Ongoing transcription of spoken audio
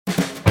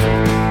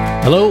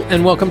Hello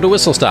and welcome to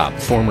Whistle Stop,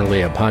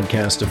 formerly a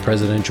podcast of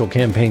presidential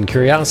campaign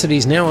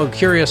curiosities, now a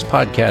curious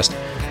podcast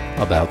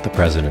about the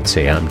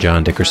presidency. I'm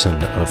John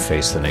Dickerson of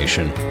Face the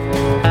Nation.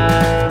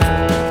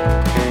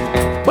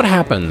 What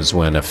happens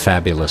when a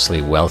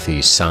fabulously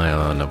wealthy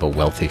scion of a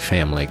wealthy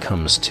family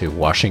comes to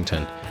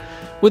Washington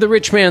with a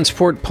rich man's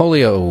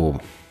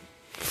portfolio?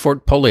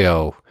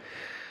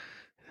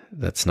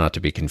 That's not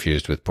to be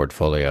confused with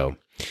portfolio.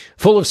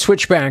 Full of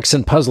switchbacks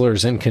and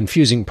puzzlers and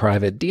confusing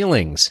private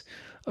dealings.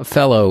 A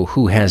fellow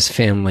who has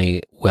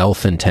family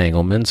wealth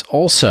entanglements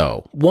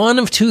also. One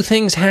of two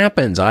things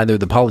happens. Either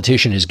the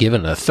politician is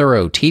given a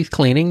thorough teeth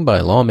cleaning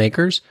by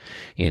lawmakers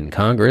in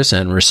Congress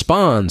and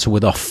responds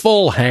with a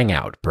full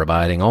hangout,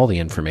 providing all the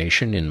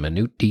information in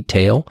minute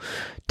detail,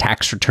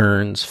 tax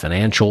returns,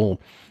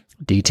 financial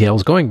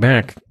details, going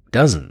back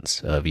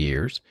dozens of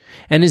years,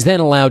 and is then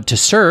allowed to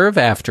serve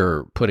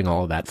after putting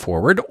all of that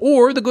forward,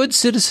 or the good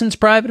citizen's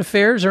private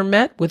affairs are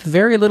met with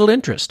very little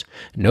interest,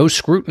 no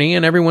scrutiny,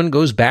 and everyone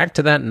goes back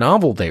to that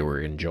novel they were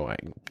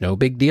enjoying. No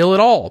big deal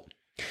at all.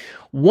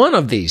 One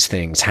of these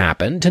things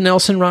happened to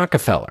Nelson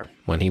Rockefeller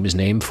when he was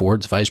named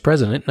Ford's vice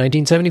president in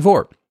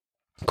 1974.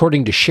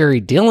 According to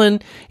Sherry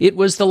Dillon, it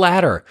was the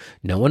latter.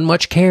 No one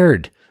much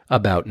cared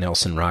about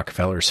Nelson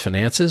Rockefeller's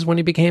finances when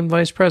he became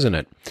vice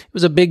president. It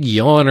was a big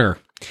yawner.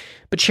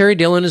 But Sherry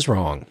Dillon is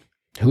wrong.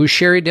 Who is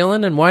Sherry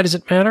Dillon and why does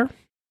it matter?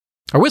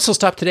 Our whistle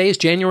stop today is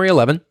January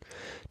 11,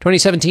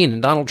 2017,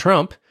 and Donald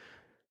Trump,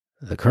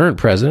 the current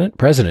president,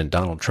 President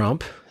Donald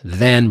Trump,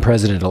 then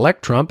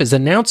President-elect Trump, is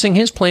announcing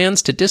his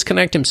plans to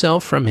disconnect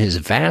himself from his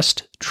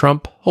vast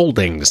Trump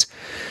holdings.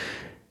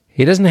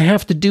 He doesn't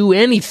have to do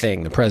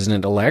anything, the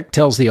president-elect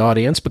tells the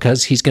audience,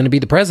 because he's going to be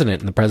the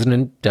president, and the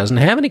president doesn't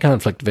have any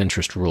conflict of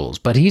interest rules.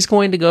 But he's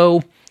going to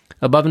go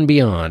above and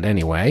beyond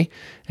anyway,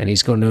 and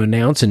he's going to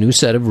announce a new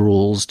set of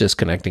rules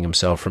disconnecting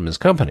himself from his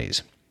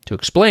companies. To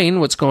explain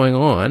what's going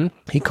on,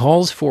 he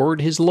calls forward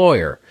his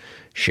lawyer,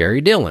 Sherry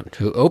Dillon,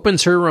 who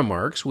opens her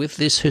remarks with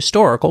this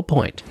historical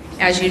point.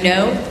 As you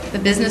know, the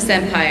business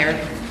empire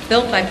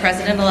built by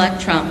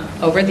President-elect Trump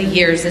over the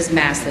years is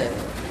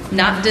massive,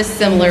 not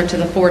dissimilar to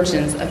the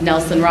fortunes of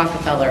Nelson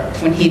Rockefeller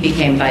when he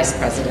became vice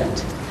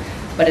president.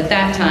 But at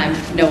that time,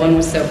 no one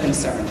was so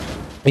concerned.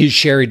 Is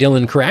Sherry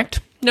Dillon correct?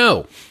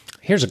 No.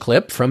 Here's a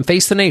clip from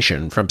Face the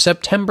Nation from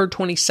September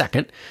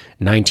 22nd,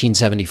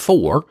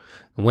 1974,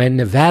 when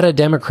Nevada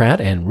Democrat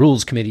and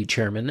Rules Committee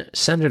Chairman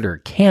Senator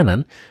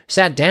Cannon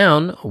sat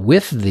down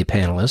with the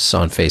panelists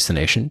on Face the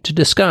Nation to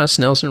discuss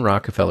Nelson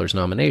Rockefeller's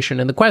nomination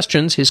and the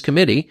questions his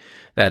committee,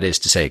 that is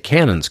to say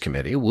Cannon's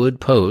committee,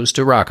 would pose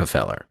to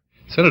Rockefeller.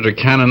 Senator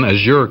Cannon,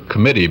 as your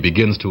committee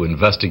begins to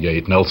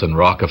investigate Nelson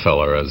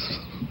Rockefeller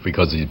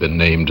because he's been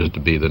named to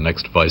be the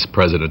next vice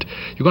president,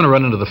 you're going to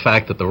run into the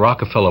fact that the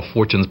Rockefeller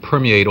fortunes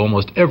permeate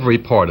almost every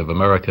part of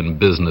American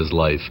business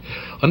life.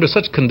 Under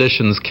such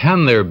conditions,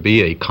 can there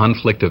be a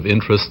conflict of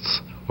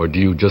interests, or do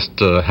you just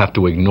have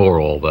to ignore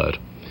all that?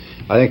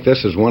 I think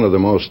this is one of the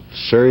most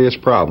serious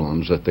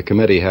problems that the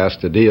committee has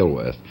to deal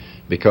with,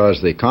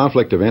 because the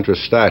conflict of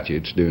interest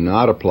statutes do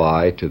not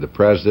apply to the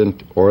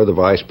president or the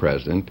vice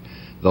president,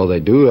 though they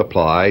do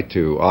apply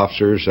to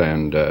officers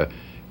and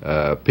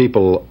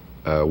people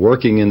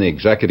working in the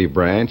executive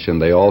branch,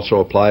 and they also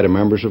apply to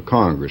members of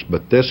Congress.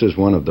 But this is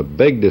one of the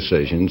big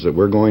decisions that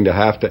we're going to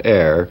have to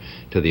air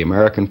to the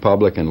American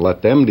public and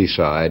let them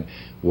decide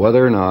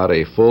whether or not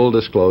a full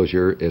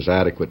disclosure is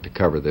adequate to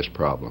cover this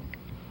problem.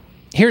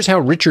 Here's how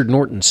Richard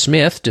Norton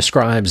Smith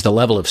describes the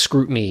level of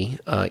scrutiny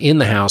in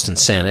the House and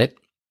Senate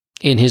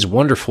in his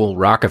wonderful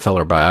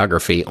Rockefeller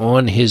biography,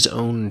 On His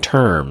Own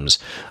Terms,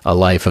 A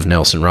Life of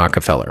Nelson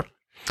Rockefeller.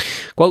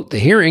 Quote, the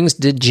hearings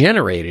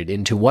degenerated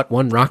into what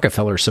one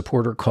Rockefeller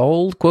supporter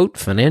called, quote,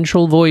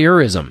 financial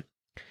voyeurism.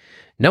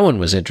 No one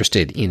was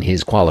interested in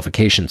his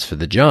qualifications for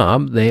the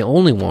job. They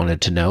only wanted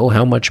to know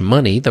how much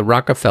money the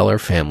Rockefeller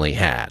family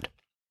had.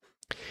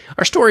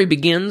 Our story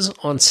begins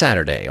on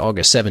Saturday,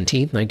 August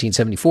 17,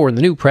 1974, and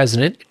the new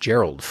president,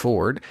 Gerald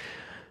Ford,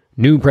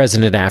 new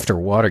president after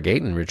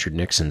Watergate and Richard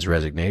Nixon's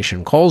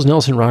resignation, calls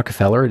Nelson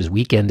Rockefeller at his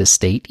weekend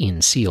estate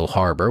in Seal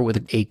Harbor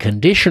with a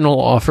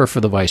conditional offer for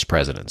the vice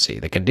presidency.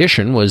 The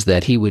condition was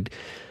that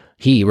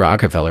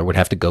Rockefeller, would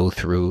have to go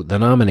through the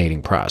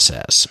nominating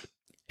process.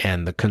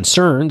 And the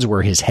concerns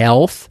were his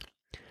health,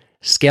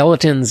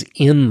 skeletons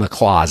in the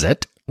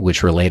closet,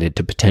 which related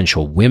to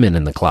potential women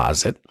in the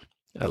closet,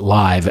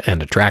 live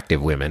and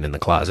attractive women in the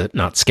closet,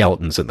 not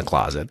skeletons in the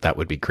closet. That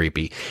would be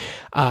creepy.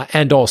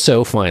 And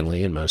also,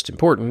 finally, and most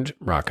important,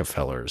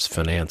 Rockefeller's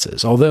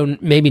finances. Although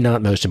maybe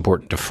not most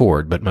important to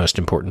Ford, but most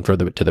important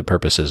to the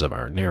purposes of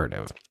our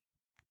narrative.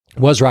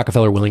 Was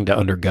Rockefeller willing to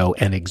undergo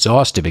an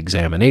exhaustive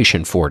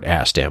examination, Ford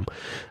asked him,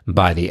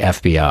 by the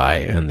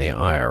FBI and the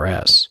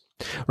IRS?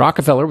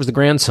 Rockefeller was the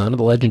grandson of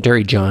the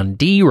legendary John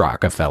D.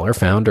 Rockefeller,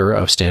 founder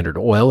of Standard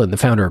Oil and the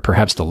founder of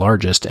perhaps the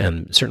largest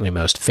and certainly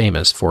most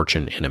famous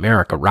fortune in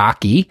America,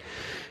 Rocky.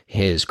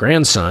 His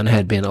grandson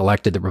had been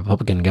elected the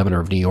Republican governor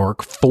of New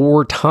York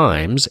 4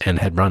 times and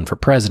had run for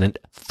president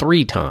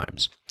 3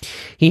 times.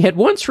 He had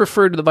once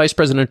referred to the vice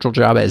presidential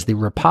job as the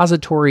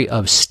repository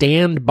of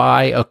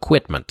standby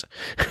equipment.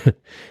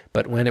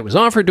 But when it was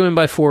offered to him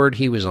by Ford,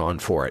 he was on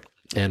for it.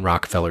 And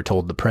Rockefeller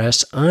told the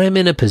press, "I'm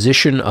in a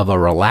position of a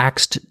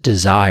relaxed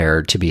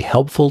desire to be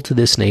helpful to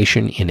this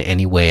nation in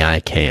any way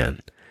I can."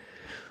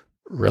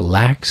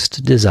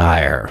 Relaxed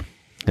desire.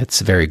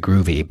 It's very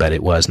groovy, but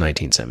it was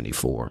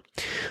 1974.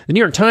 The New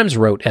York Times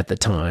wrote at the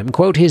time,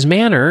 quote, "His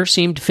manner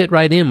seemed to fit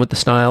right in with the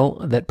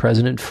style that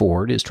President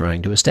Ford is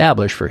trying to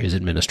establish for his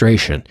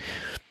administration.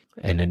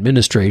 An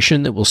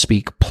administration that will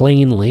speak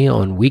plainly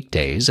on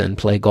weekdays and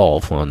play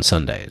golf on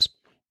Sundays."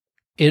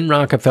 In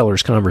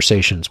Rockefeller's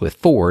conversations with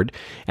Ford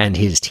and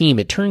his team,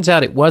 it turns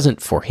out it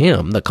wasn't for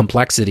him the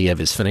complexity of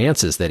his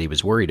finances that he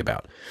was worried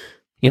about.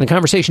 In a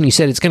conversation, he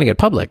said, "It's going to get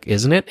public,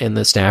 isn't it?" And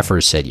the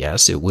staffers said,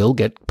 "Yes, it will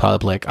get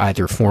public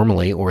either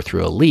formally or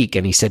through a leak."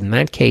 And he said, in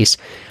that case,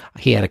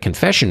 he had a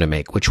confession to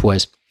make, which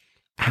was,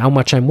 "How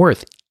much I'm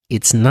worth.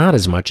 It's not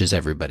as much as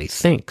everybody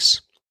thinks."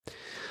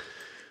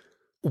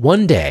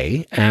 One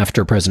day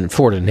after President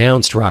Ford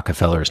announced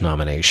Rockefeller's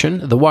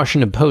nomination, the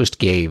Washington Post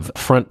gave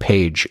front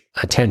page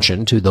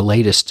attention to the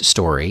latest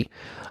story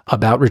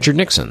about Richard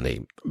Nixon, the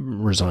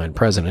resigned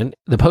president.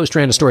 The Post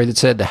ran a story that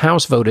said the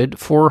House voted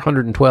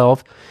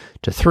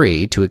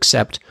 412-3 to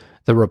accept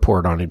the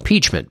report on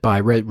impeachment. By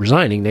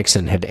resigning,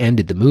 Nixon had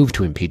ended the move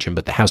to impeach him,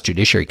 but the House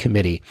Judiciary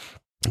Committee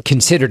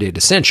considered it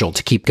essential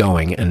to keep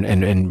going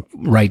and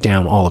write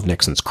down all of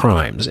Nixon's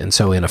crimes. And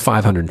so in a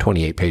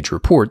 528-page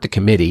report, the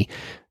committee,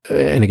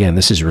 and again,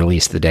 this is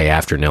released the day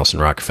after Nelson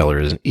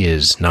Rockefeller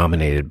is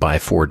nominated by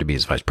Ford to be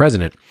his vice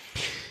president,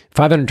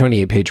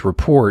 528-page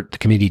report, the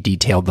committee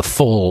detailed the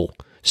full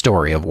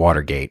story of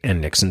Watergate and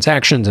Nixon's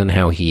actions and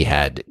how he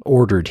had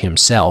ordered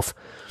himself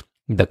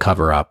the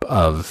cover-up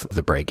of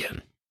the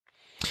break-in.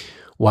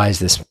 Why is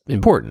this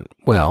important?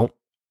 Well,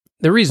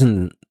 the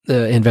reason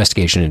the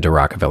investigation into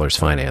Rockefeller's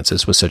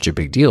finances was such a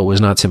big deal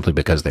was not simply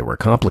because they were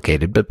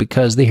complicated, but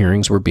because the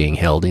hearings were being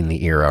held in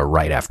the era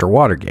right after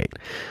Watergate,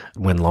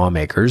 when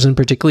lawmakers, and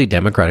particularly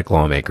Democratic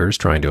lawmakers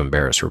trying to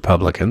embarrass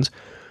Republicans,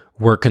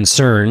 were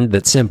concerned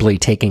that simply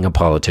taking a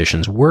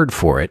politician's word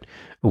for it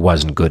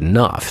wasn't good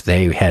enough.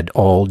 They had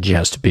all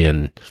just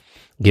been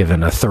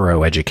given a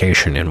thorough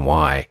education in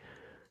why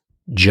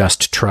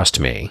 "just trust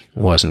me"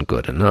 wasn't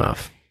good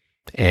enough,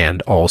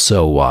 and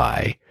also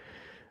why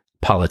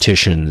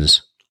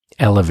politicians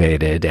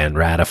elevated and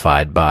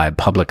ratified by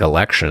public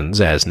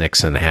elections, as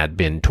Nixon had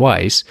been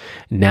twice,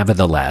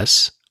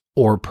 nevertheless,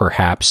 or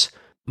perhaps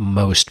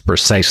most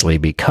precisely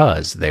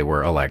because they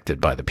were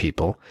elected by the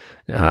people,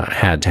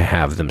 had to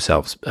have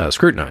themselves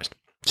scrutinized.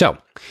 So,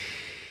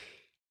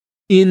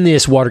 in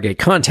this Watergate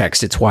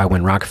context, it's why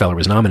when Rockefeller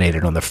was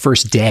nominated on the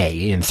first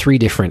day in 3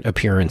 different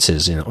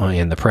appearances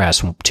in the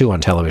press, 2 on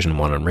television,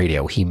 1 on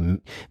radio, he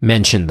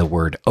mentioned the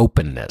word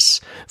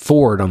openness.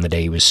 Ford, on the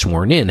day he was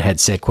sworn in, had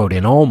said, quote,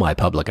 "In all my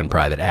public and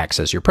private acts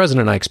as your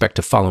president, I expect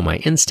to follow my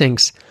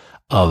instincts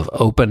of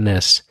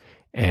openness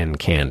and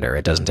candor."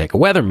 It doesn't take a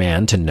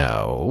weatherman to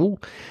know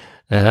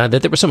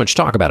that there was so much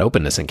talk about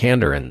openness and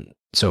candor and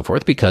so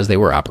forth because they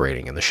were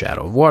operating in the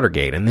shadow of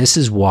Watergate. And this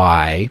is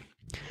why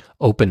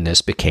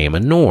openness became a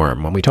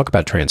norm. When we talk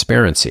about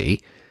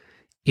transparency,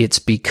 it's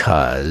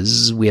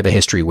because we have a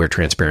history where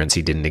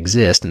transparency didn't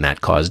exist and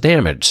that caused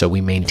damage. So we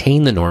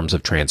maintain the norms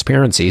of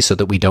transparency so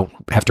that we don't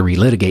have to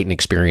relitigate and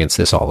experience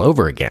this all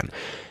over again.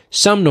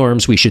 Some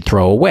norms we should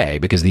throw away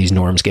because these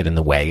norms get in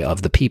the way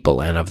of the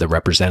people and of the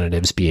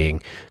representatives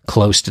being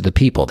close to the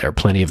people. There are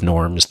plenty of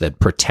norms that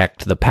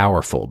protect the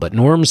powerful, but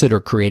norms that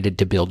are created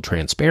to build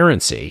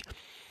transparency,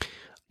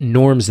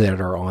 norms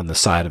that are on the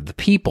side of the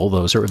people,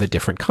 those are of a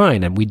different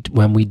kind. And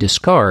when we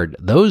discard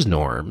those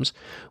norms,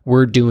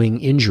 we're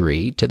doing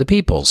injury to the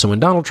people. So when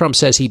Donald Trump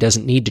says he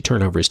doesn't need to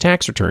turn over his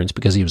tax returns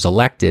because he was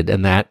elected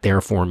and that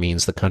therefore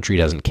means the country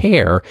doesn't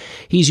care,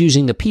 he's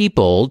using the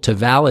people to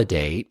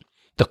validate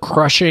the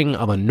crushing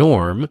of a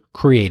norm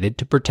created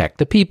to protect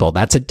the people.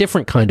 That's a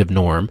different kind of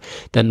norm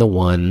than the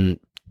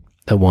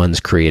ones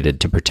created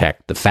to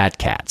protect the fat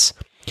cats.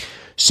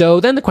 So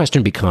then the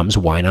question becomes,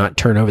 why not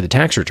turn over the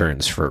tax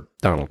returns for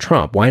Donald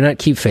Trump? Why not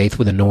keep faith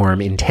with a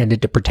norm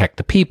intended to protect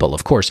the people?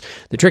 Of course,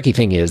 the tricky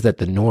thing is that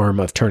the norm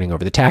of turning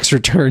over the tax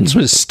returns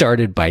was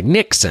started by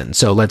Nixon.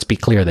 So let's be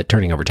clear that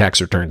turning over tax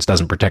returns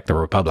doesn't protect the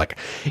republic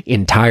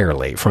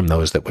entirely from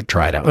those that would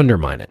try to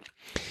undermine it.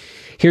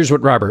 Here's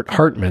what Robert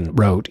Hartman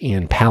wrote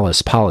in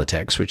Palace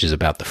Politics, which is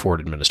about the Ford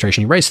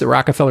administration. He writes that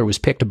Rockefeller was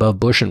picked above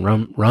Bush and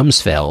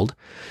Rumsfeld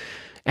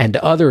and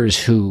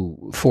others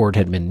who Ford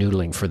had been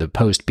noodling for the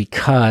post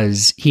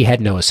because he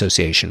had no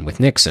association with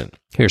Nixon.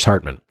 Here's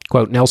Hartman.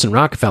 Quote, "Nelson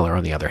Rockefeller,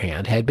 on the other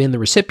hand, had been the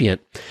recipient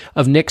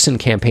of Nixon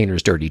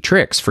campaigners' dirty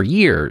tricks for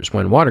years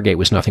when Watergate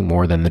was nothing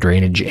more than the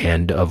drainage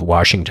end of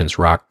Washington's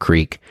Rock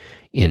Creek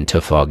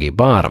into Foggy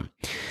Bottom."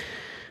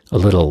 A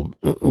little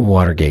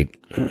Watergate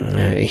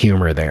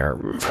humor there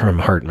from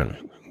Hartman.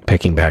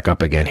 picking back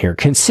up again here.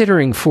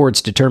 Considering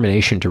Ford's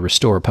determination to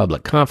restore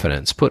public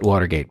confidence, put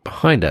Watergate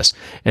behind us,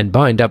 and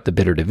bind up the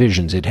bitter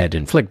divisions it had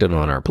inflicted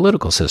on our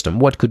political system,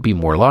 what could be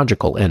more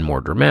logical and more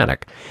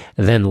dramatic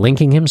than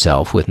linking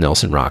himself with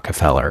Nelson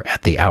Rockefeller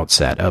at the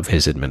outset of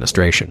his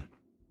administration?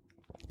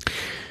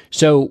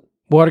 So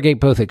Watergate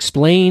both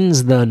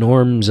explains the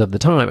norms of the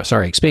time.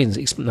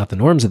 Explains not the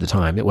norms of the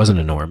time. It wasn't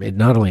a norm. It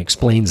not only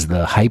explains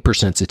the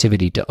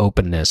hypersensitivity to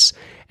openness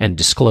and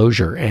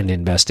disclosure and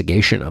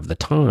investigation of the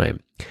time,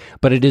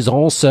 but it is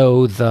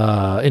also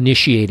the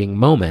initiating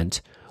moment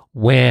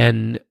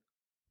when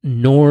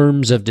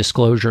norms of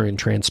disclosure and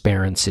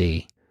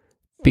transparency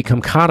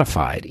become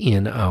codified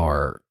in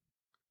our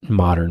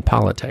modern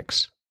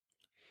politics.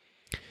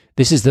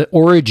 This is the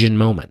origin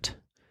moment.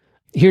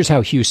 Here's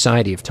how Hugh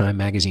Sidey of Time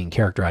magazine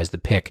characterized the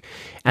pick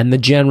and the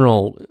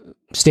general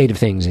state of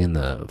things in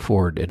the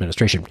Ford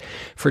administration.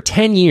 For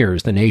 10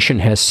 years, the nation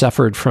has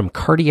suffered from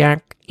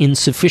cardiac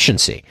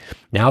insufficiency.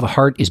 Now the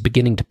heart is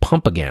beginning to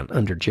pump again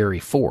under Jerry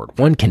Ford.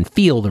 One can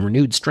feel the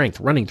renewed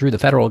strength running through the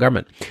federal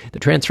government. The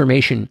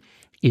transformation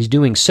is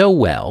doing so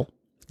well,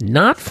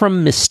 not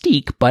from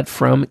mystique, but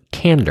from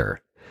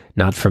candor.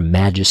 Not from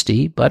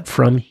majesty, but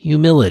from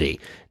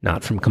humility.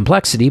 Not from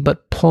complexity,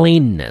 but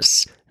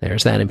plainness.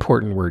 There's that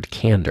important word,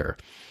 candor.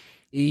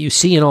 You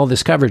see in all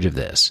this coverage of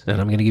this, and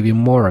I'm going to give you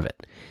more of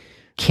it.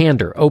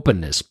 Candor,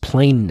 openness,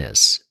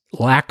 plainness,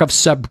 lack of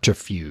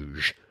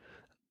subterfuge.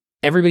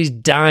 Everybody's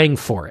dying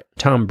for it.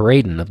 Tom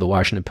Braden of the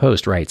Washington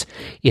Post writes,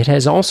 "It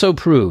has also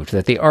proved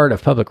that the art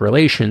of public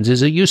relations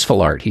is a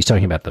useful art." He's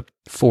talking about the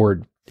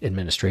Ford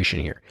administration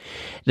here.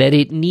 "That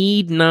it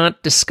need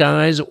not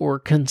disguise or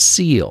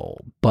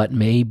conceal, but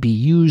may be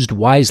used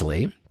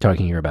wisely,"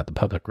 talking here about the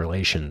public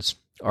relations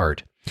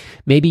art,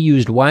 "may be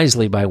used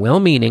wisely by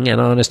well-meaning and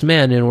honest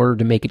men in order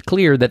to make it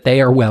clear that they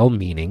are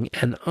well-meaning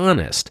and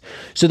honest."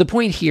 So the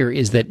point here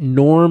is that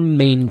norm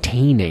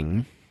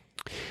maintaining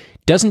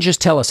doesn't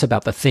just tell us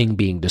about the thing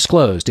being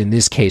disclosed, in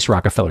this case,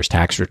 Rockefeller's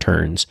tax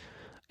returns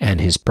and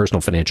his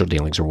personal financial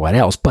dealings or what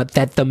else, but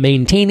that the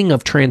maintaining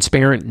of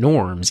transparent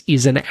norms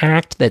is an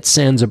act that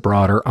sends a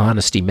broader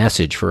honesty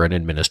message for an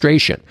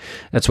administration.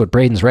 That's what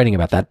Braden's writing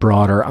about, that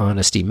broader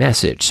honesty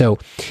message. So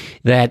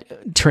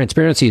that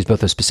transparency is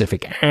both a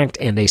specific act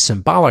and a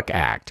symbolic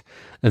act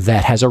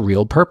that has a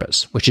real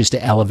purpose, which is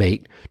to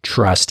elevate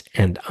trust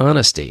and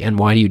honesty. And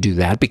why do you do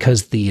that?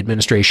 Because the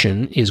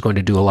administration is going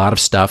to do a lot of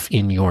stuff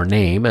in your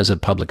name as a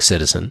public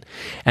citizen,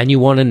 and you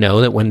want to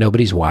know that when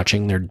nobody's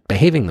watching, they're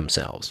behaving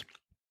themselves.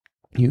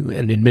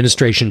 An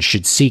administration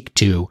should seek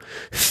to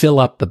fill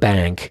up the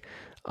bank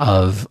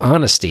of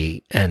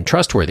honesty and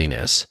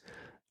trustworthiness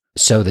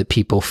so that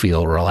people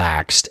feel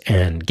relaxed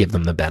and give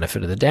them the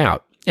benefit of the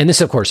doubt. And this,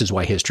 of course, is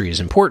why history is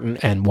important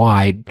and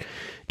why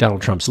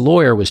Donald Trump's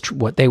lawyer was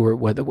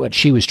what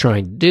she was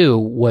trying to do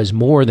was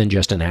more than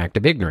just an act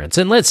of ignorance.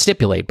 And let's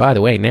stipulate, by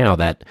the way, now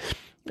that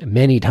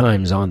many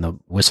times on the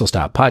Whistle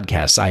Stop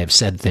podcasts, I have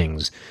said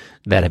things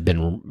that have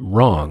been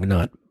wrong,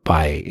 not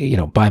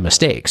by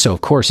mistake. So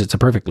of course it's a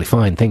perfectly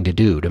fine thing to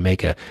do, to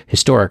make a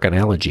historic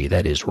analogy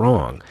that is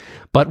wrong.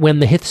 But when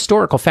the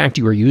historical fact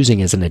you are using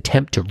is an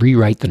attempt to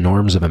rewrite the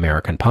norms of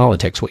American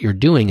politics, what you're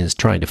doing is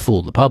trying to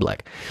fool the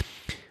public.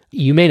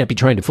 You may not be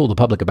trying to fool the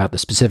public about the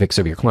specifics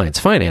of your client's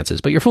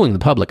finances, but you're fooling the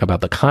public about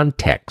the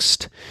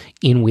context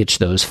in which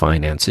those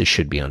finances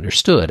should be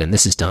understood. And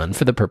this is done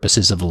for the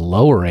purposes of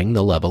lowering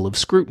the level of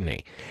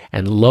scrutiny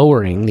and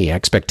lowering the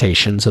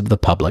expectations of the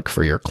public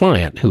for your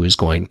client, who is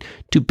going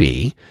to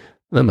be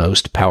the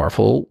most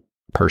powerful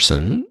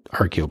person,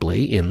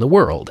 arguably, in the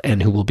world,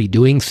 and who will be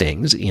doing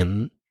things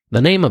in the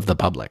name of the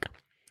public.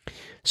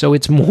 So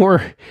it's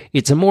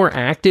a more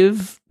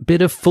active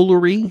bit of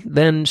foolery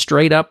than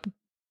straight up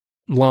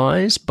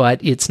lies, but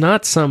it's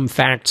not some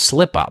fact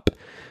slip up.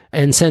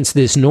 And since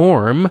this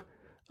norm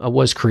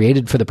was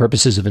created for the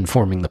purposes of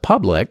informing the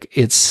public,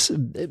 it's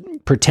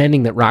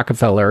pretending that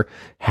Rockefeller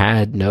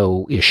had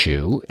no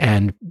issue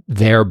and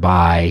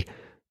thereby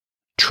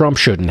Trump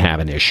shouldn't have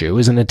an issue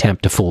is an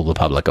attempt to fool the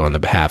public on the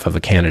behalf of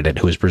a candidate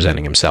who is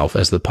presenting himself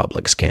as the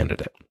public's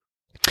candidate.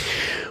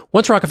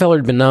 Once Rockefeller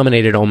had been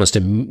nominated, almost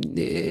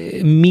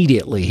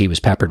immediately he was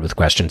peppered with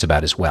questions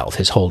about his wealth,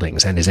 his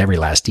holdings, and his every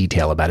last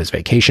detail about his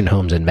vacation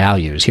homes and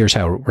values. Here's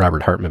how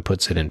Robert Hartman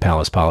puts it in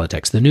Palace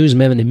Politics. The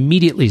newsmen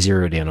immediately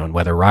zeroed in on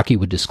whether Rocky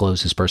would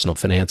disclose his personal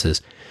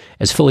finances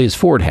as fully as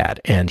Ford had,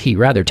 and he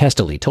rather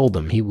testily told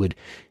them he would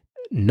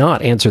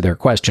not answer their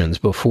questions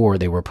before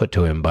they were put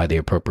to him by the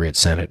appropriate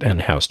Senate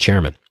and House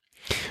chairman.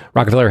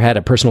 Rockefeller had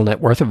a personal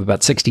net worth of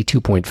about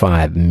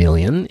 $62.5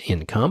 million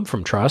income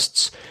from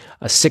trusts,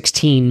 a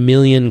 $16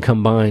 million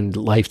combined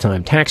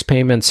lifetime tax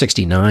payment,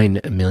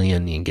 $69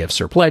 million in gifts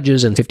or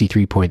pledges, and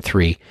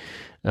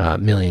 $53.3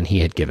 million he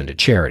had given to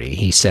charity.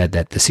 He said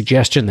that the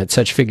suggestion that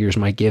such figures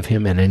might give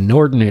him an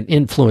inordinate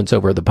influence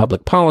over the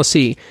public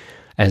policy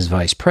as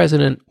vice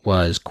president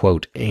was,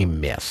 quote, a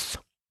myth.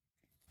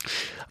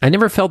 I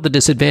never felt the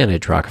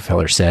disadvantage,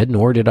 Rockefeller said,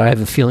 nor did I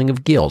have a feeling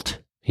of guilt.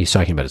 He's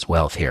talking about his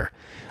wealth here.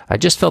 I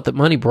just felt that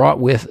money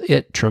brought with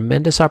it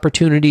tremendous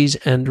opportunities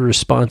and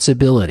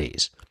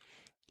responsibilities.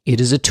 It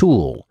is a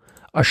tool,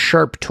 a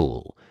sharp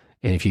tool,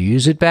 and if you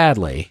use it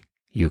badly,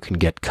 you can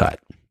get cut.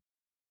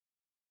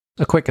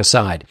 A quick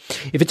aside,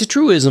 if it's a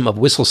truism of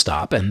whistle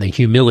stop and the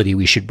humility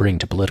we should bring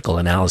to political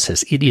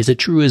analysis, it is a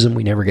truism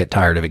we never get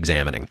tired of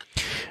examining.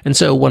 And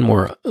so one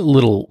more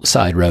little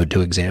side road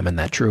to examine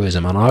that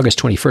truism. On August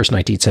 21st,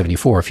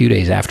 1974, a few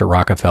days after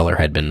Rockefeller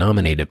had been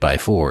nominated by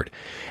Ford,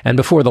 and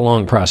before the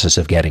long process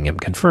of getting him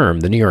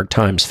confirmed, the New York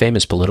Times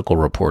famous political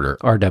reporter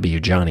R.W.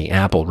 Johnny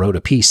Apple wrote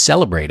a piece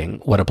celebrating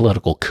what a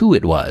political coup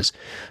it was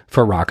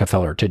for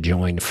Rockefeller to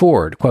join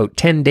Ford. Quote,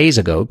 10 days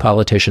ago,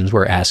 politicians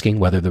were asking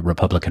whether the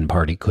Republican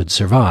Party could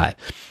survive.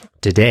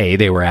 Today,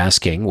 they were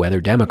asking whether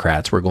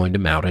Democrats were going to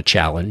mount a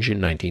challenge in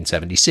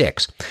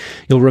 1976.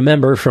 You'll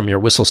remember from your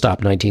Whistle Stop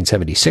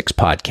 1976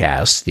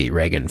 podcast, the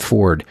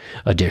Reagan-Ford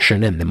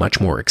edition, and the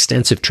much more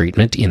extensive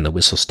treatment in the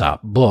Whistle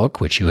Stop book,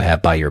 which you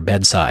have by your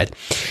bedside.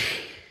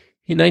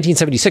 In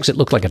 1976, it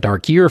looked like a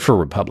dark year for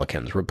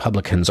Republicans.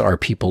 Republicans are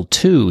people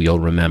too, you'll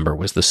remember,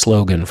 was the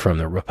slogan from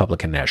the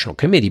Republican National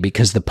Committee,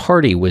 because the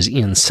party was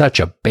in such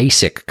a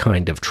basic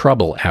kind of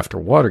trouble after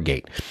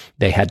Watergate.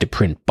 They had to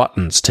print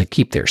buttons to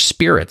keep their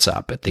spirits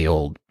up at the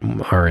old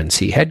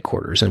RNC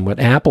headquarters. And what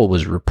Apple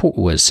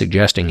was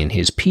suggesting in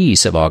his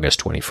piece of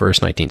August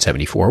 21st,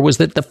 1974, was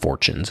that the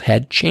fortunes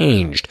had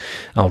changed.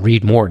 I'll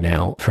read more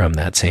now from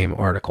that same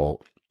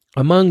article.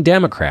 Among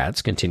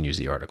Democrats, continues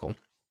the article,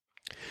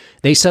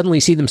 they suddenly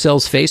see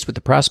themselves faced with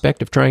the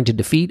prospect of trying to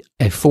defeat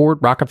a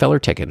Ford-Rockefeller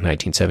ticket in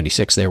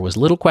 1976. There was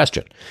little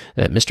question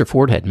that Mr.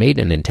 Ford had made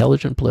an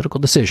intelligent political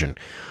decision.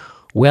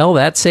 Well,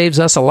 that saves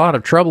us a lot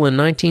of trouble in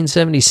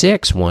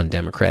 1976, one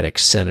Democratic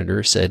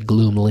senator said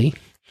gloomily.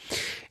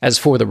 As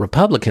for the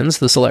Republicans,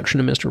 the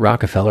selection of Mr.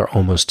 Rockefeller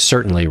almost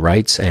certainly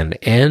writes an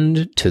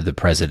end to the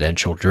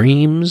presidential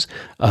dreams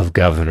of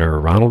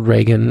Governor Ronald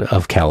Reagan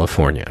of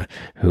California,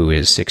 who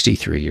is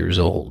 63 years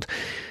old.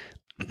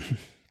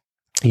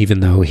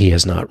 Even though he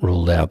has not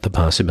ruled out the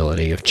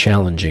possibility of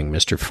challenging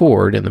Mr.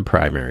 Ford in the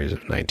primaries of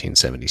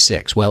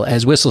 1976. Well,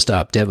 as Whistle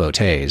Stop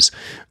devotees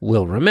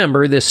will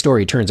remember, this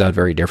story turns out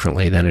very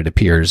differently than it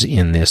appears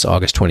in this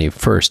August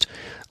 21st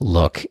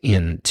look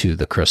into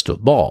the crystal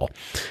ball.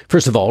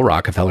 First of all,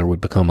 Rockefeller would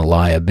become a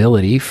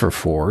liability for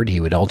Ford. He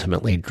would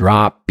ultimately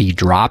be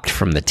dropped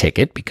from the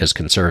ticket because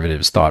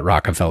conservatives thought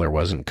Rockefeller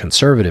wasn't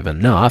conservative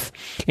enough.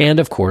 And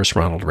of course,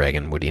 Ronald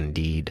Reagan would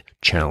indeed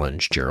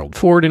challenge Gerald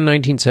Ford in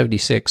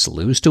 1976,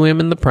 lose to him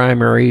in the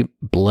primary,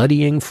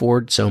 bloodying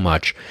Ford so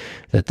much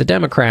that the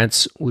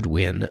Democrats would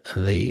win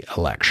the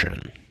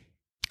election.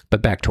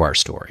 But back to our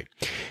story.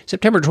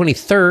 September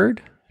 23rd,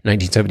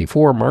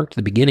 1974 marked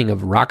the beginning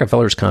of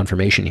Rockefeller's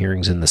confirmation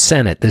hearings in the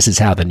Senate. This is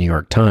how the New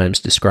York Times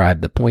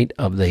described the point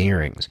of the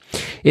hearings.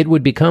 It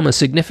would become a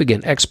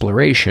significant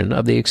exploration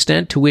of the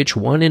extent to which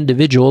one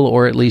individual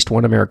or at least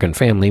one American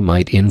family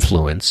might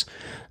influence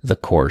the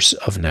course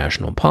of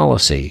national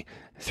policy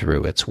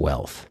through its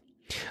wealth.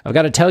 I've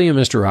got to tell you,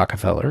 Mr.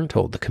 Rockefeller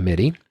told the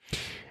committee,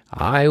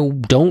 I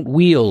don't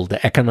wield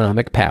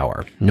economic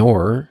power,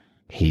 nor,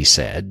 he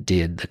said,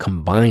 did the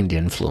combined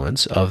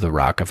influence of the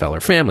Rockefeller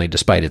family,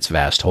 despite its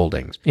vast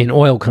holdings in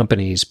oil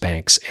companies,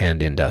 banks,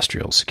 and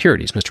industrial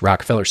securities. Mr.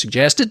 Rockefeller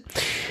suggested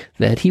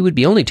that he would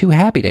be only too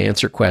happy to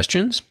answer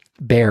questions,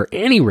 bear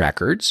any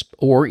records,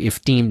 or,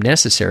 if deemed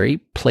necessary,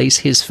 place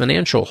his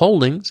financial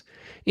holdings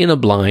in a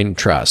blind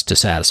trust to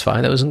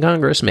satisfy those in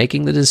Congress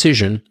making the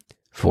decision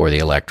for the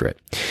electorate.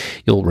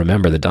 You'll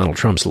remember that Donald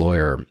Trump's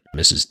lawyer,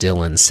 Mrs.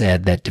 Dillon,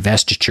 said that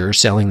divestiture,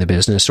 selling the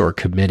business, or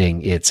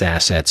committing its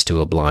assets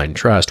to a blind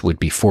trust would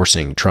be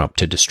forcing Trump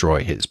to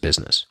destroy his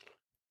business.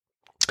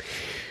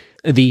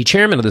 The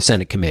chairman of the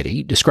Senate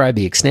committee described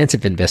the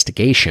extensive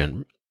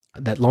investigation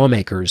that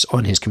lawmakers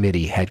on his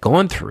committee had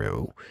gone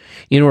through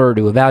in order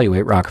to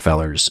evaluate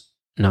Rockefeller's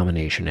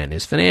nomination and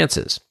his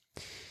finances.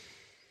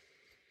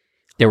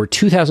 There were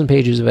 2,000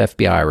 pages of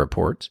FBI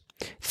reports,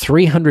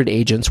 300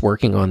 agents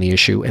working on the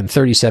issue, and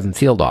 37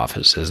 field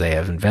offices. They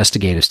have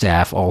investigative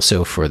staff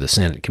also for the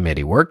Senate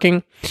committee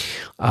working,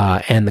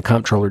 and the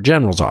Comptroller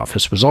General's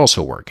office was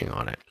also working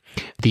on it.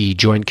 The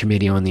Joint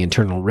Committee on the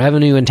Internal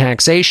Revenue and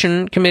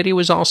Taxation Committee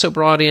was also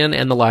brought in,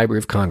 and the Library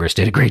of Congress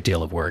did a great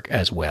deal of work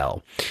as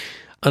well.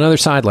 Another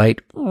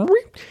sidelight,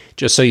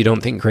 just so you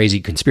don't think crazy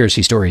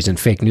conspiracy stories and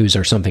fake news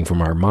are something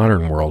from our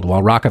modern world.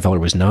 While Rockefeller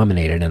was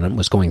nominated and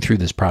was going through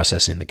this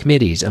process in the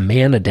committees, a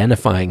man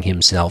identifying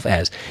himself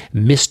as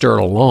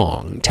Mr.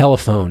 Long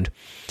telephoned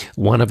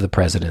one of the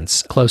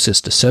president's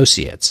closest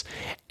associates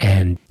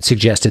and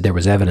suggested there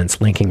was evidence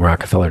linking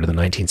Rockefeller to the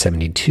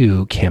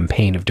 1972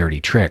 campaign of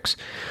dirty tricks.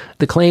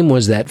 The claim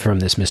was that from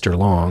this Mr.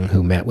 Long,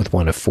 who met with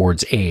one of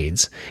Ford's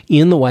aides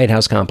in the White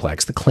House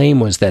complex, the claim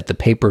was that the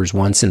papers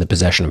once in the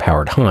possession of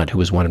Howard Hunt, who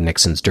was one of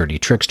Nixon's dirty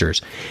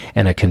tricksters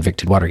and a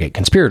convicted Watergate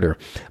conspirator,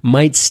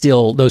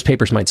 those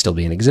papers might still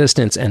be in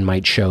existence and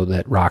might show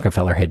that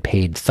Rockefeller had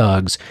paid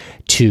thugs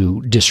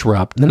to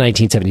disrupt the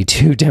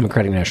 1972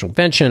 Democratic National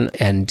Convention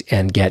and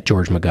get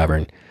George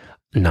McGovern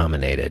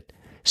nominated.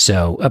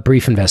 So a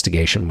brief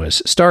investigation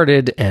was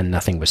started, and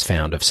nothing was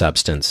found of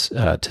substance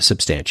to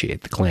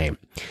substantiate the claim.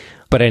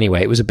 But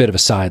anyway, it was a bit of a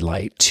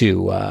sidelight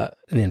to an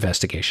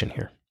investigation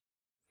here.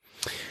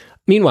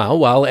 Meanwhile,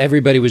 while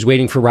everybody was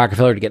waiting for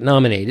Rockefeller to get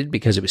nominated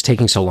because it was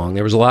taking so long,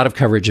 there was a lot of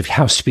coverage of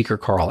House Speaker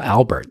Carl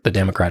Albert, the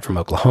Democrat from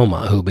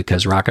Oklahoma, who,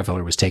 because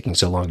Rockefeller was taking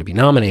so long to be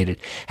nominated,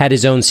 had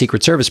his own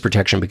Secret Service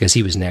protection because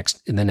he was the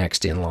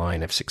next in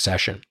line of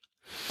succession.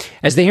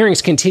 As the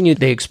hearings continued,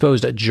 they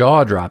exposed a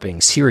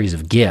jaw-dropping series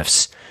of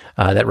gifts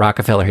that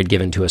Rockefeller had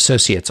given to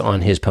associates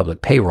on his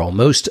public payroll.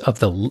 Most of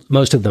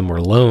them were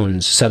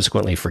loans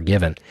subsequently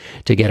forgiven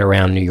to get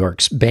around New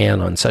York's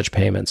ban on such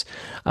payments.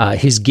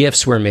 His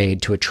gifts were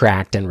made to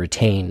attract and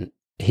retain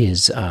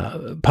his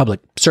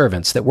public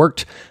servants that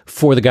worked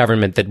for the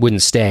government that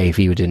wouldn't stay if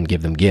he didn't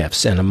give them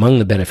gifts. And among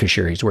the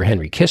beneficiaries were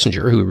Henry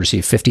Kissinger, who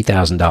received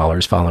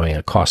 $50,000 following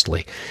a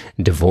costly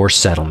divorce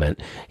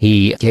settlement.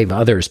 He gave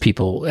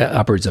people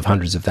upwards of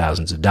hundreds of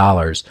thousands of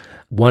dollars.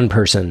 One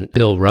person,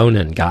 Bill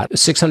Ronan, got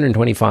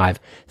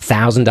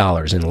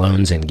 $625,000 in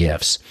loans and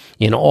gifts.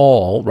 In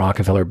all,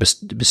 Rockefeller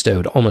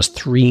bestowed almost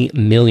 $3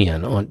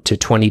 million to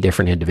 20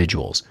 different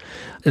individuals.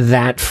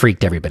 That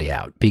freaked everybody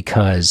out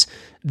because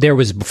there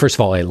was, first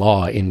of all, a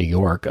law in New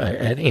York,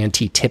 an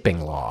anti-tipping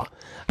law,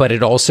 but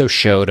it also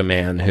showed a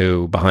man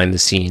who, behind the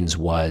scenes,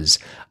 was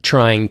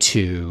trying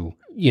to,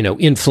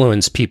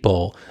 influence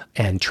people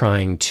and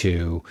trying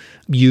to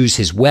use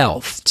his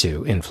wealth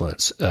to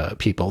influence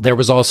people. There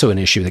was also an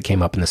issue that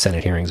came up in the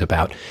Senate hearings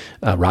about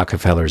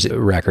Rockefeller's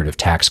record of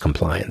tax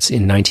compliance.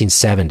 In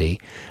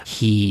 1970,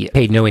 he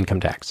paid no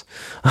income tax.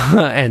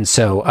 And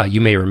so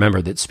you may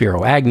remember that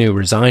Spiro Agnew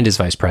resigned as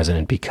vice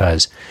president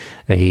because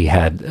he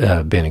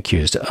had been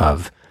accused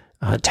of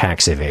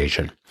tax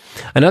evasion.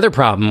 Another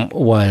problem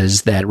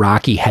was that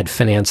Rocky had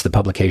financed the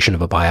publication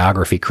of a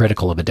biography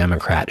critical of a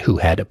Democrat who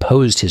had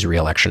opposed his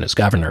reelection as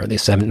governor. The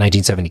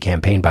 1970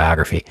 campaign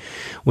biography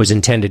was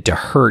intended to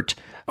hurt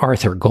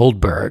Arthur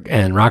Goldberg,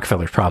 and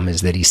Rockefeller's problem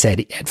is that he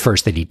said at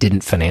first that he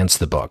didn't finance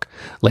the book.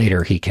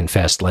 Later, he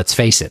confessed, "Let's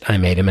face it, I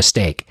made a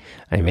mistake.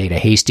 I made a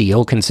hasty,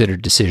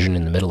 ill-considered decision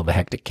in the middle of a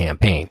hectic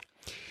campaign."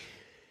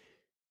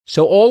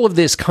 So all of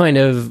this kind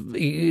of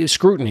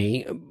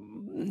scrutiny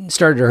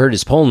started to hurt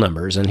his poll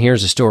numbers, and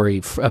here's a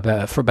story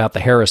about the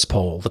Harris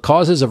poll. The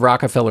causes of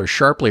Rockefeller's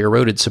sharply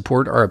eroded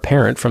support are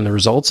apparent from the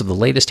results of the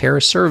latest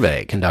Harris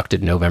survey,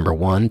 conducted November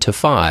 1 to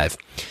 5.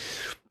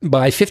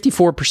 By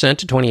 54%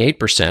 to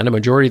 28%, a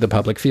majority of the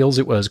public feels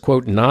it was,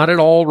 quote, not at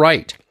all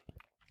right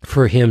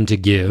for him to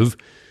give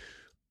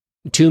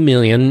 $2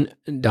 million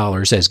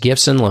as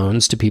gifts and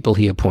loans to people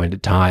he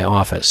appointed to high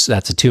office.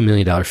 That's a $2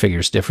 million figure.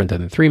 It's different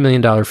than the $3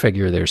 million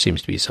figure. There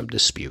seems to be some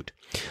dispute.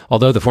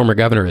 Although the former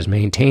governor has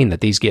maintained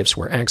that these gifts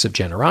were acts of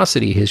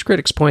generosity, his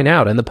critics point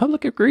out, and the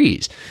public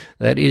agrees,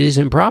 that it is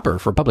improper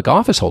for public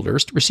office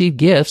holders to receive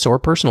gifts or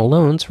personal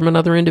loans from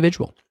another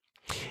individual.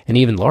 An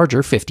even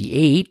larger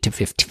 58 to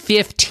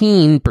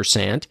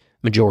 15%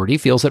 majority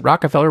feels that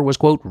Rockefeller was,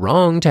 quote,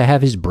 wrong to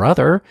have his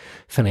brother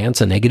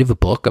finance a negative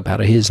book about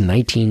his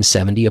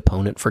 1970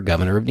 opponent for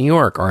governor of New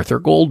York, Arthur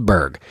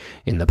Goldberg.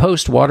 In the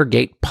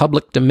post-Watergate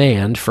public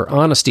demand for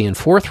honesty and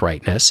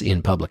forthrightness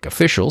in public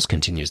officials,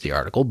 continues the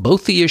article,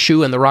 both the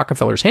issue and the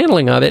Rockefellers'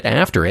 handling of it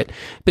after it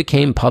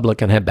became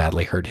public and had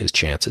badly hurt his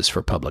chances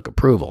for public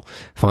approval.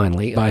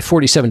 Finally, by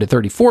 47 to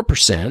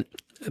 34%,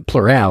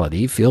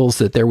 plurality feels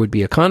that there would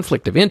be a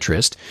conflict of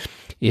interest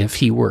if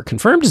he were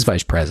confirmed as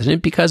vice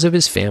president because of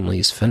his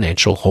family's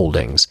financial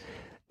holdings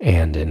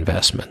and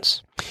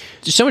investments.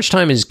 So much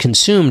time is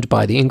consumed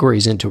by the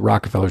inquiries into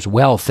Rockefeller's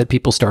wealth that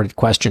people started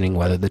questioning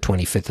whether the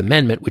 25th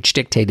Amendment, which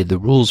dictated the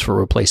rules for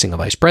replacing a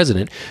vice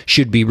president,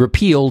 should be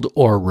repealed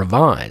or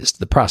revised.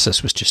 The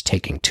process was just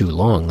taking too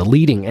long. The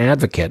leading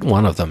advocate,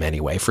 one of them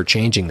anyway, for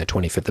changing the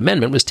 25th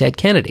Amendment was Ted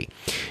Kennedy.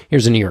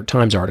 Here's a New York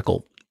Times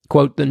article.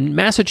 Quote, the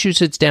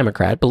Massachusetts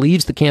Democrat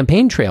believes the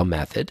campaign trail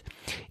method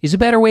is a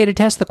better way to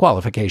test the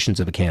qualifications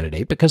of a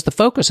candidate because the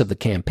focus of the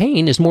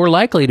campaign is more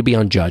likely to be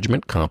on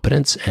judgment,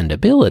 competence, and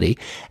ability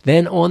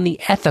than on the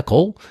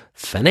ethical,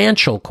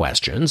 financial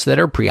questions that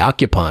are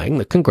preoccupying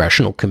the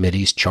congressional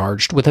committees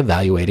charged with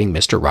evaluating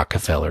Mr.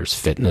 Rockefeller's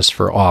fitness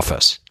for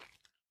office.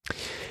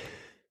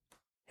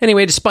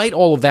 Anyway, despite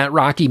all of that,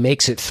 Rocky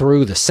makes it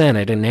through the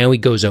Senate, and now he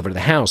goes over to the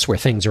House where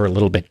things are a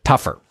little bit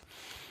tougher.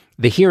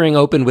 The hearing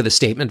opened with a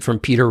statement from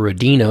Peter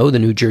Rodino, the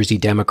New Jersey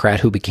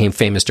Democrat who became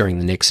famous during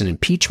the Nixon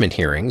impeachment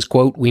hearings.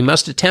 Quote, we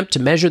must attempt to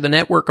measure the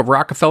network of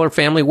Rockefeller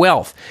family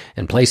wealth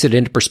and place it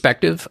into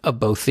perspective of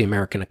both the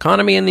American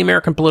economy and the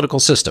American political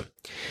system.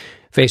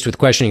 Faced with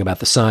questioning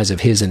about the size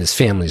of his and his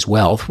family's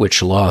wealth,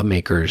 which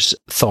lawmakers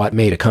thought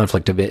made a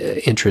conflict of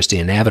interest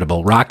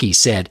inevitable, Rocky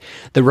said,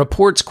 the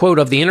reports, quote,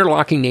 of the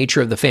interlocking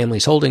nature of the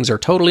family's holdings are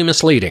totally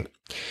misleading.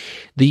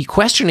 The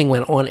questioning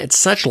went on at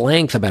such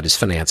length about his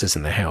finances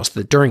in the House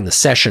that during the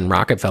session,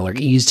 Rockefeller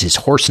eased his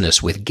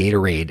hoarseness with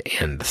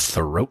Gatorade and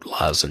throat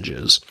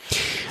lozenges.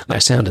 I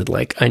sounded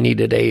like I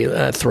needed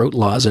a throat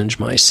lozenge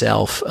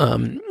myself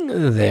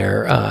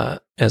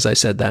as I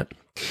said that.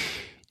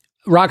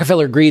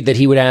 Rockefeller agreed that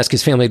he would ask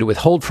his family to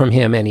withhold from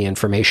him any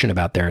information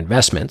about their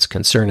investments,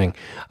 concerning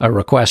a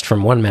request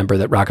from one member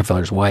that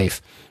Rockefeller's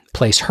wife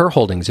place her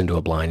holdings into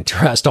a blind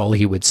trust. All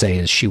he would say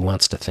is she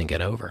wants to think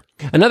it over.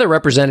 Another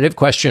representative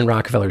questioned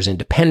Rockefeller's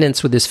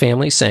independence with his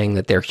family, saying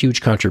that their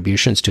huge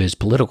contributions to his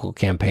political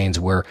campaigns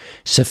were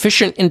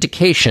sufficient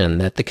indication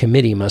that the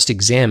committee must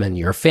examine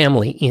your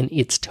family in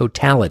its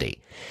totality.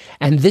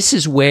 And this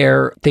is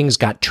where things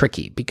got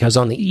tricky, because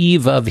on the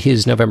eve of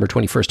his November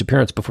 21st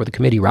appearance before the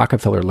committee,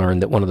 Rockefeller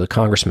learned that one of the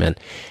congressmen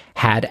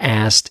had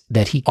asked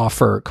that he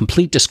offer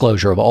complete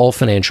disclosure of all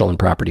financial and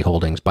property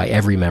holdings by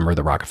every member of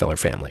the Rockefeller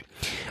family,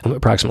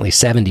 approximately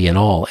 70 in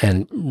all.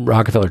 And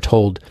Rockefeller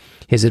told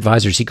his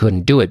advisors he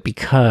couldn't do it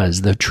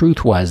because the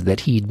truth was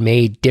that he'd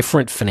made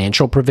different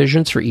financial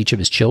provisions for each of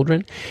his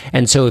children.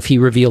 And so if he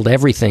revealed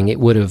everything, it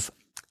would have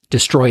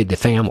destroyed the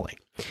family.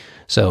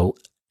 So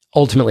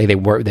ultimately,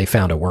 they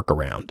found a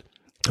workaround.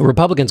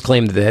 Republicans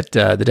claimed that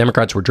the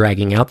Democrats were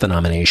dragging out the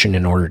nomination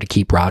in order to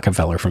keep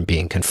Rockefeller from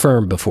being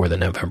confirmed before the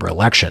November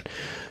election,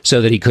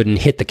 so that he couldn't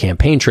hit the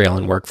campaign trail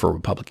and work for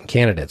Republican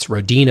candidates.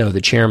 Rodino,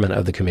 the chairman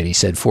of the committee,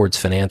 said Ford's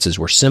finances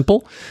were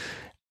simple,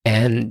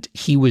 and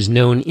he was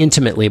known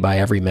intimately by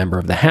every member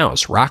of the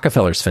House.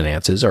 Rockefeller's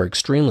finances are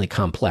extremely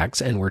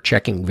complex, and we're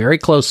checking very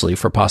closely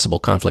for possible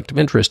conflict of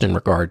interest in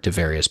regard to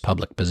various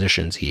public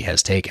positions he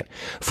has taken.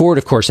 Ford,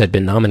 of course, had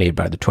been nominated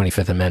by the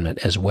 25th Amendment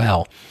as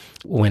well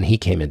when he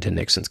came into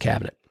Nixon's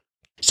cabinet.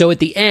 So at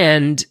the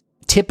end,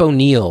 Tip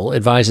O'Neill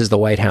advises the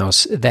White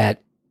House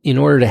that in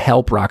order to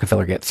help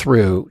Rockefeller get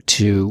through,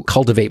 to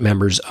cultivate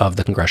members of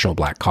the Congressional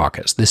Black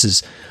Caucus. This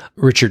is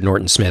Richard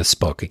Norton Smith's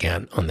book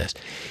again on this.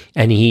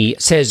 And he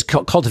says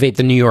cultivate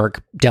the New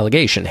York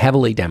delegation,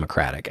 heavily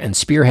Democratic, and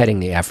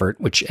spearheading the effort,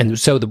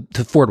 so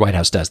the Ford White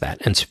House does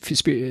that. And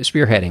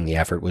spearheading the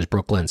effort was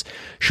Brooklyn's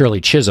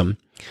Shirley Chisholm.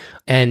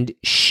 And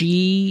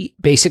she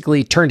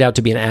basically turned out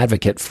to be an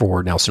advocate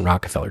for Nelson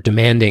Rockefeller,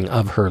 demanding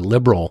of her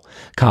liberal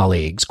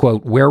colleagues,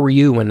 quote, "Where were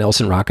you when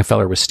Nelson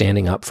Rockefeller was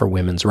standing up for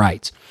women's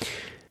rights?"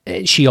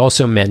 She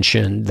also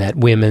mentioned that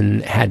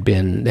women had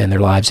been, and their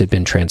lives had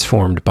been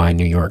transformed by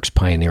New York's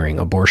pioneering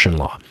abortion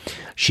law.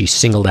 She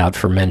singled out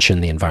for mention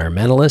the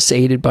environmentalists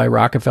aided by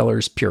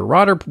Rockefeller's Pure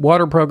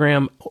Water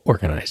program,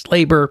 organized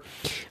labor,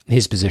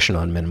 his position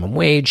on minimum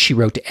wage. She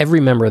wrote to every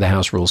member of the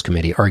House Rules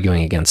Committee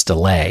arguing against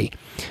delay,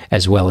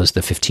 as well as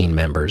the 15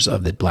 members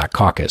of the Black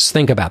Caucus.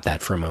 Think about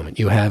that for a moment.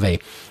 You have a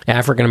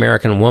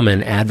African-American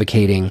woman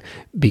advocating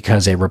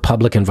because a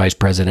Republican vice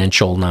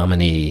presidential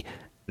nominee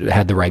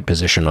had the right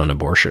position on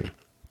abortion.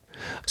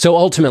 So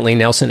ultimately,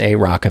 Nelson A.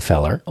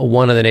 Rockefeller,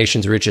 one of the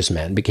nation's richest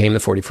men, became the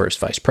 41st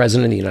vice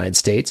president of the United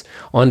States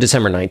on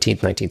December 19,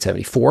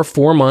 1974,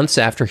 4 months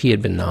after he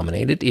had been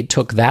nominated. It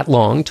took that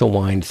long to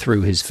wind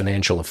through his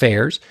financial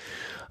affairs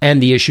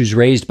and the issues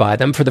raised by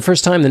them. For the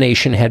first time, the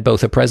nation had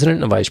both a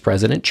president and a vice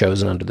president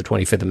chosen under the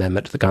 25th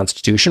Amendment to the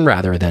Constitution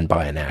rather than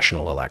by a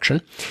national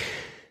election.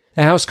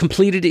 The House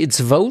completed its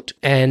vote,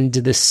 and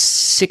the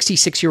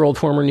 66-year-old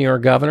former New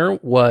York governor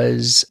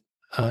was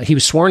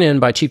sworn in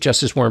by Chief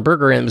Justice Warren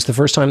Burger, and it was the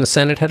first time the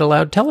Senate had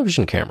allowed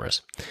television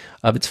cameras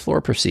of its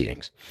floor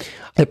proceedings.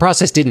 The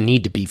process didn't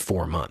need to be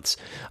 4 months.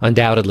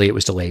 Undoubtedly, it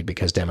was delayed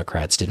because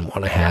Democrats didn't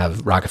want to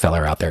have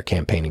Rockefeller out there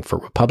campaigning for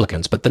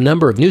Republicans, but the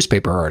number of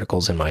newspaper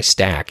articles in my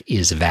stack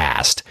is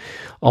vast.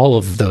 All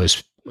of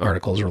those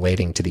articles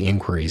relating to the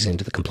inquiries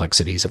into the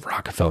complexities of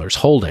Rockefeller's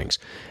holdings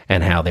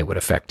and how they would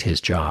affect his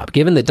job.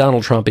 Given that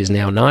Donald Trump is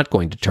now not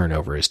going to turn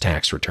over his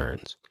tax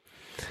returns,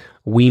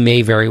 we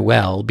may very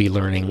well be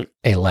learning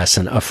a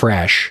lesson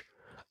afresh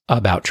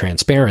about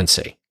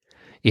transparency.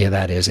 Yeah,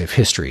 that is, if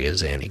history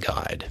is any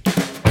guide.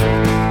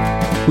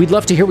 We'd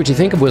love to hear what you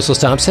think of Whistle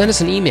Stop. Send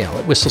us an email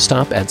at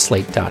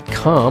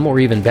whistlestop@slate.com,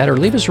 or even better,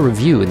 leave us a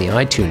review in the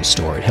iTunes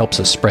store. It helps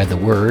us spread the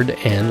word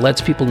and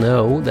lets people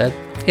know that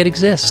it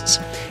exists.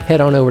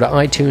 Head on over to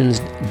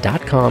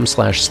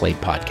itunes.com/Slate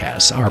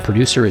Podcasts. Our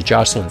producer is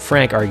Jocelyn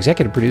Frank. Our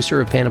executive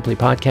producer of Panoply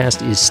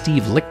Podcast is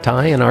Steve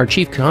Lichtai, and our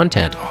chief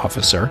content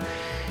officer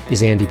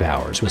is Andy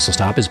Bowers. Whistle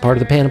Stop is part of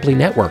the Panoply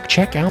Network.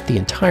 Check out the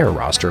entire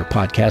roster of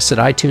podcasts at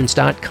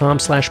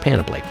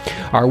itunes.com/Panoply.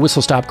 Our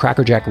Whistle Stop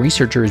Crackerjack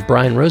researcher is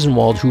Brian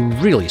Rosenwald, who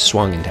really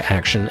swung into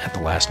action at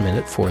the last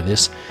minute for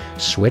this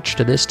switch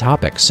to this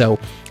topic. So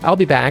I'll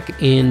be back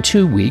in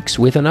 2 weeks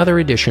with another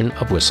edition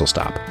of Whistle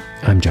Stop.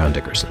 I'm John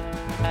Dickerson.